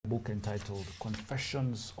book entitled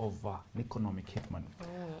Confessions of an Economic Hitman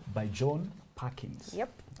by John Perkins.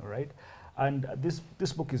 Yep. All right. And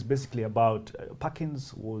this book is basically about,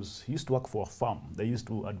 Perkins he used to work for a firm. They used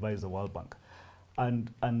to advise the World Bank. And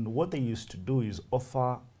what they used to do is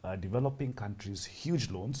offer developing countries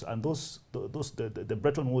huge loans, and the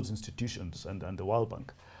Bretton Woods institutions and the World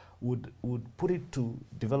Bank would put it to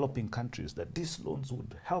developing countries that these loans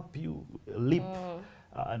would help you leap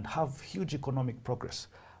and have huge economic progress.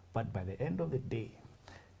 But by the end of the day,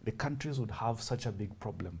 the countries would have such a big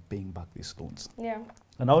problem paying back these loans. Yeah.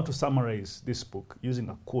 And I want to summarize this book using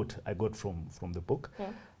a quote I got from the book.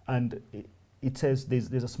 And it says,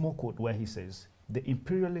 there's a small quote where he says, "The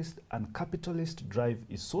imperialist and capitalist drive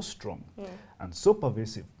is so strong and so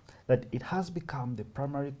pervasive that it has become the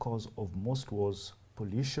primary cause of most wars,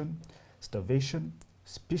 pollution, starvation,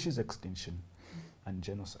 species extinction, and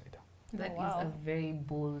genocide." That is a very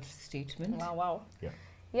bold statement. Wow, wow. Yeah.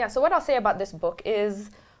 Yeah, so what I'll say about this book is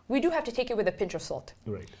we do have to take it with a pinch of salt.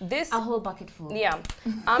 Right. This, A whole bucket full. yeah.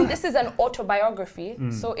 This is an autobiography,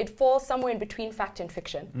 so it falls somewhere in between fact and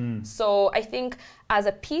fiction. So I think as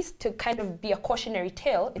a piece to kind of be a cautionary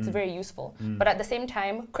tale, it's very useful. But at the same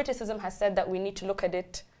time, criticism has said that we need to look at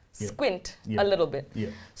it, squint a little bit. Yeah.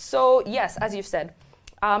 So yes, as you've said,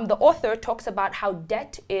 the author talks about how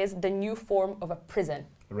debt is the new form of a prison.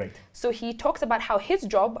 Right. So he talks about how his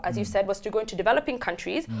job, as you said, was to go into developing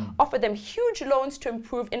countries, offer them huge loans to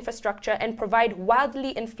improve infrastructure, and provide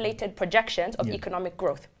wildly inflated projections of economic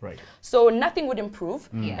growth. Right. So nothing would improve,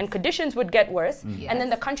 Yes. and conditions would get worse, Yes. and then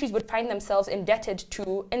the countries would find themselves indebted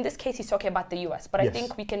to, in this case, he's talking about the US, but I Yes.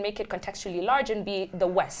 think we can make it contextually large and be the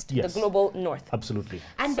West, Yes. the global North. Absolutely.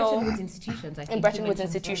 And So- Bretton Woods institutions, I think. In he Bretton Woods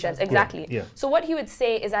mentions those institutions, as well. exactly. Yeah. So what he would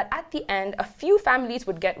say is that at the end, a few families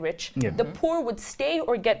would get rich, Yeah. the poor would stay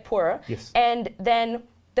or get poorer, Yes. and then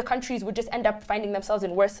the countries would just end up finding themselves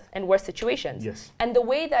in worse and worse situations. Yes. And the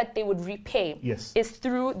way that they would repay Yes. is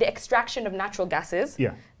through the extraction of natural gases,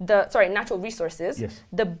 Yeah. natural resources, Yes.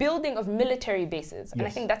 the building of military bases. And I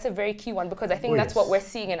Yes. think that's a very key one, because I think Oh, that's yes. what we're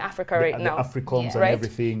seeing in Africa The- right the now. Africans Yeah. and Right?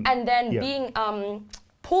 everything. And then Yeah. being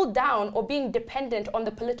pulled down or being dependent on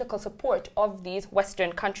the political support of these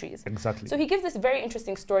Western countries. Exactly. So he gives this very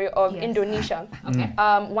interesting story of Yes. Indonesia Okay.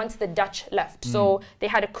 once the Dutch left. So they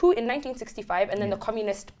had a coup in 1965, and then the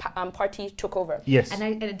Communist Party took over. Yes. And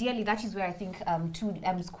ideally, that is where I think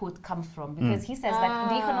 2M's quote comes from, because he says that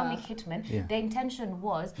the economic hitman, Yeah. their intention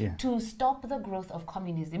was Yeah. to stop the growth of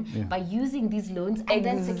communism Yeah. by using these loans and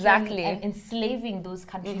then Exactly. securely and enslaving those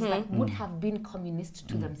countries that would have been communist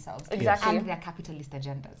to themselves Exactly. and their capitalist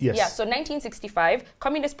agendas. Yes. Yeah, so 1965,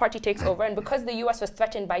 Communist Party takes over, and because the US was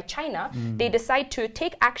threatened by China, they decide to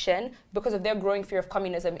take action because of their growing fear of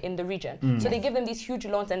communism in the region. So they give them these huge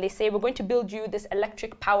loans, and they say, we're going to build you this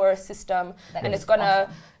electric power system, That and is it's going to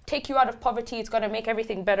awesome. take you out of poverty, it's going to make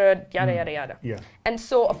everything better, yada, yada, yada. Yeah. And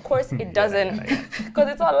so, of course, it doesn't, because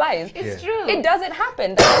it's all lies. It's Yeah. true. It doesn't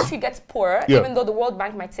happen. The country gets poorer, Yeah. even though the World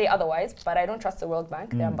Bank might say otherwise, but I don't trust the World Bank.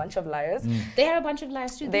 They're a bunch of liars. They are a bunch of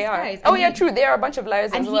liars too. They these are. guys. Oh, And yeah, he- true. They are a bunch of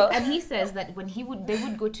liars And as well. he says that when they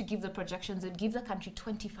would go to give the projections, they'd give the country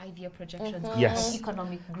 25-year projections Yes. of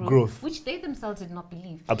economic Growth. which they themselves did not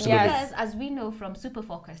believe. Absolutely. Yes. Because as we know from Super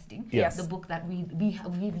Forecasting, Yes. the book that we've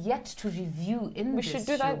yet to review in We this should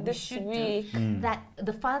do show, that we this should week. that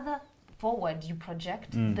the farther forward you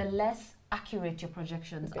project, the less accurate your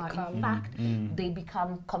projections are. Become. In fact, they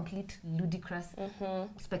become complete ludicrous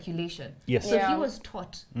speculation. Yes. So Yeah. he was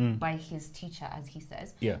taught by his teacher, as he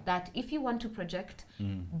says, Yeah. that if you want to project,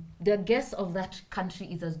 the guess of that country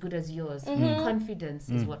is as good as yours. Confidence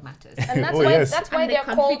is what matters. And that's Oh, why yes. that's why And they they're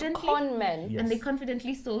called confidently- con men. Yes. And they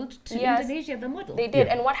confidently sold to Yes. Indonesia the model. They did.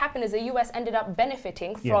 Yeah. And what happened is the US ended up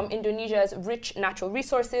benefiting from Indonesia's rich natural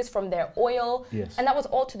resources, from their oil. Yes. And that was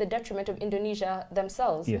all to the detriment of Indonesia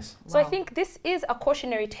themselves. Yes. So I Wow. think this is a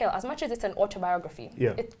cautionary tale. As much as it's an autobiography,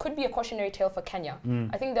 Yeah. it could be a cautionary tale for Kenya.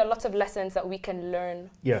 I think there are lots of lessons that we can learn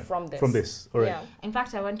Yeah. from this. From this. All right. Yeah. In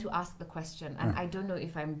fact, I want to ask the question, and I don't know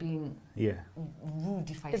if I'm being Yeah. rude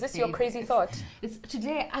if I Is this say your crazy thought? It's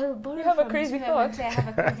today. I will borrow You have a from crazy 2M thought. and say I have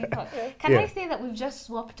a crazy thought. Can Yeah. I say that we've just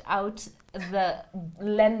swapped out the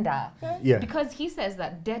lender? Yeah. Because he says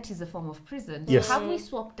that debt is a form of prison. Yes. So have we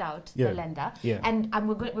swapped out Yeah. the lender? Yeah. And I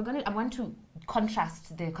want to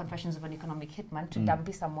contrast the Confessions of an Economic Hitman to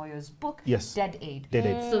Dambisa Moyo's book, Yes. Dead Aid. Dead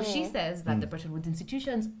Aid. So she says that the Bretton Woods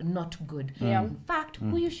institutions not good. Yeah. In fact,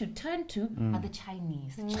 who you should turn to are the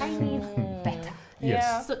Chinese. Chinese better. Yes.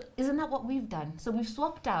 Yeah. So isn't that what we've done? So we've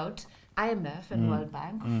swapped out IMF and World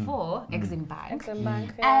Bank for Exim Bank, Exim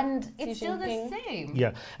Bank, yeah. and Xi it's still the Jinping. same. Yeah.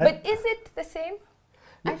 Uh, But is it the same?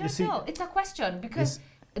 I you don't see- know. It's a question because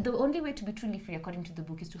The only way to be truly free, according to the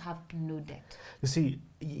book, is to have no debt. You see,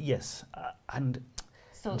 yes, and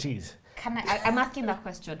So, geez. I'm asking that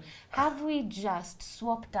question. Have we just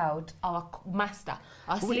swapped out our master,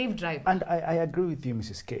 our slave driver? And I agree with you,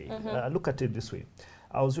 Mrs. K. Look at it this way.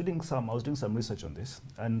 I was doing some research on this,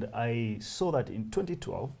 and I saw that in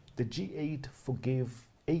 2012, the G8 forgave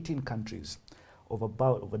 18 countries of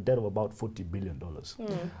a debt of about $40 billion.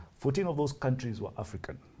 14 of those countries were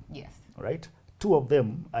African. Yes. Right? 2 of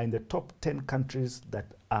them are in the top 10 countries that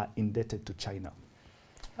are indebted to China.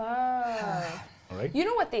 Ah. Right? You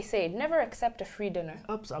know what they say, never accept a free dinner.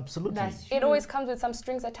 Absolutely. That's It always comes with some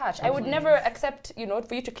strings attached. I would never accept,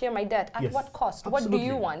 for you to clear my debt. At Yes, what cost? absolutely. What do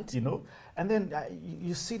you want? And then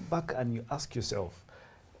you sit back and you ask yourself,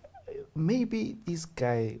 maybe this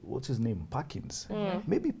guy, what's his name, Parkins,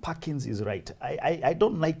 maybe Parkins is right. I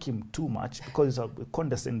don't like him too much because of a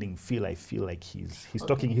condescending feel. I feel like he's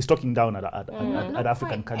talking down at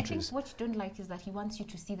African countries. I think what you don't like is that he wants you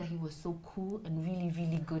to see that he was so cool and really,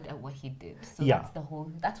 really good at what he did. So Yeah.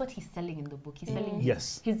 that's what he's selling in the book. He's selling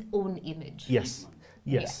Yes. his own image.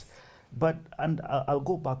 Yes. But, and I'll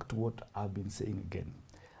go back to what I've been saying again.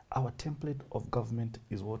 Our template of government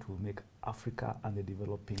is what will make Africa and the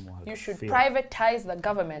developing world You should fail. privatize the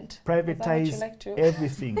government. Privatize Is that what you like to?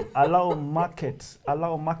 everything. Allow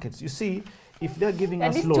markets. You see, if they're giving At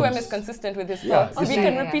us least loans, 2M is consistent with his Yeah, thoughts. you If we see-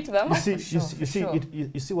 can repeat them.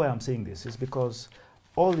 you see why I'm saying this is because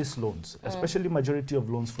all these loans, especially majority of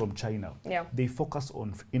loans from China, Yeah. they focus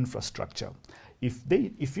on infrastructure. If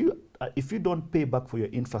you don't pay back for your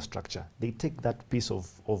infrastructure, they take that piece of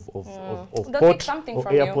They'll port take something or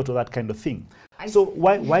from you. airport or that kind of thing. So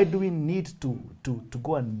why do we need to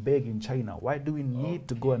go and beg in China? Why do we need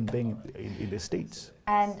to go and beg in the States?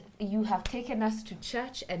 And you have taken us to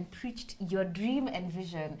church and preached your dream and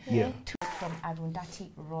vision Yeah. from Arundhati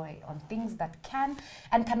Roy on things that can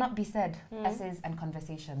and cannot be said, essays and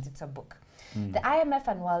conversations. It's a book. The IMF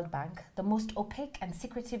and World Bank, the most opaque and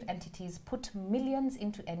secretive entities, put millions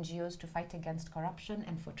into NGOs to fight against corruption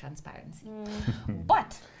and for transparency.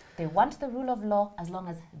 But they want the rule of law as long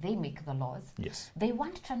as they make the laws. Yes. They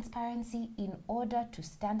want transparency in order to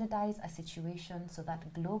standardize a situation so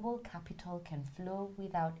that global capital can flow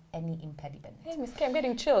without any impediment. Hey, Miss K, I'm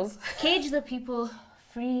getting chills. Cage the people,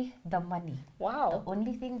 free the money. Wow. The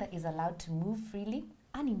only thing that is allowed to move freely,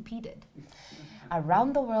 unimpeded,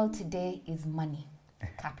 around the world today is money,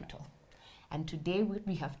 capital. And today what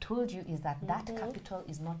we have told you is that that capital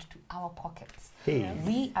is not to our pockets. Hey.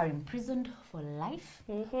 We are imprisoned for life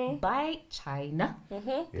by China,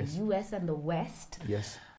 the Yes. US and the West, Yes.